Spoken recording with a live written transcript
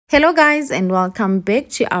Hello guys and welcome back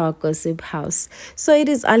to our gossip house. So it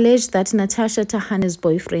is alleged that Natasha Tahane's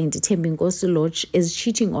boyfriend Thembinkosi Lorch is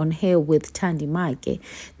cheating on her with Thandimake.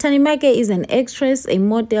 Thandimake is an actress, a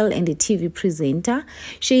model and a TV presenter.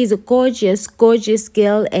 She is a gorgeous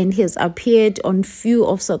girl and has appeared on few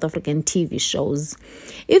of South African TV shows.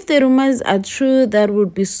 If the rumors are true, that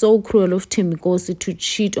would be so cruel of Thembinkosi to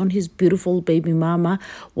cheat on his beautiful baby mama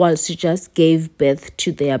while she just gave birth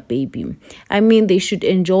to their baby. I mean, they should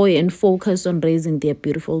enjoy and focus on raising their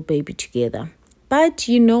beautiful baby together. But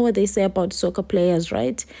you know what they say about soccer players,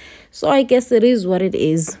 right? So I guess it is what it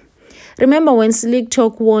is. Remember when Slick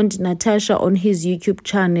Talk warned Natasha on his YouTube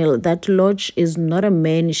channel that Lorch is not a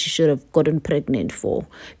man she should have gotten pregnant for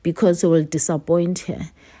because he will disappoint her.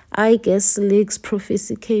 I guess Slick's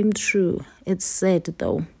prophecy came true. It's sad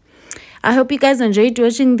though. I hope you guys enjoyed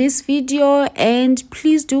watching this video, and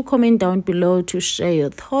please do comment down below to share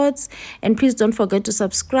your thoughts, and please don't forget to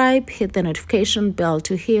subscribe, hit the notification bell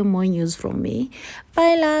to hear more news from me.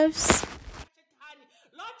 Bye loves.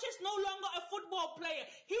 Lorch is no longer a football player.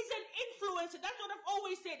 He's an influencer. That's what I've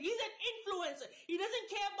always said. He's an influencer. He doesn't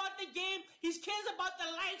care about the game. He cares about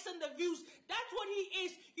the likes and the views. That's what he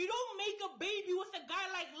is. You don't make a baby with a guy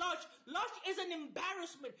like Lorch. Lorch is an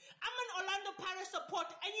embarrassment. I'm an Orlando Pirates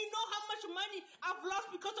supporter, and you know how much money I've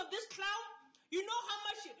lost because of this clown? You know how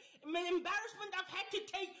much embarrassment I've had to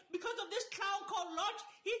take because of this clown called Lorch?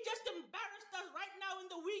 He just embarrassed us right now in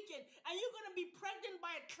the weekend, and you're going to be pregnant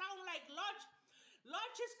by a clown like Lorch?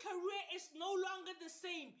 Lorch's career is no longer the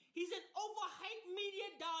same. He's an overhyped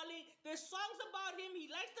media darling. There's songs about him. He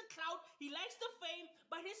likes the clout. He likes the fame.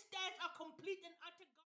 But his stats are complete and utter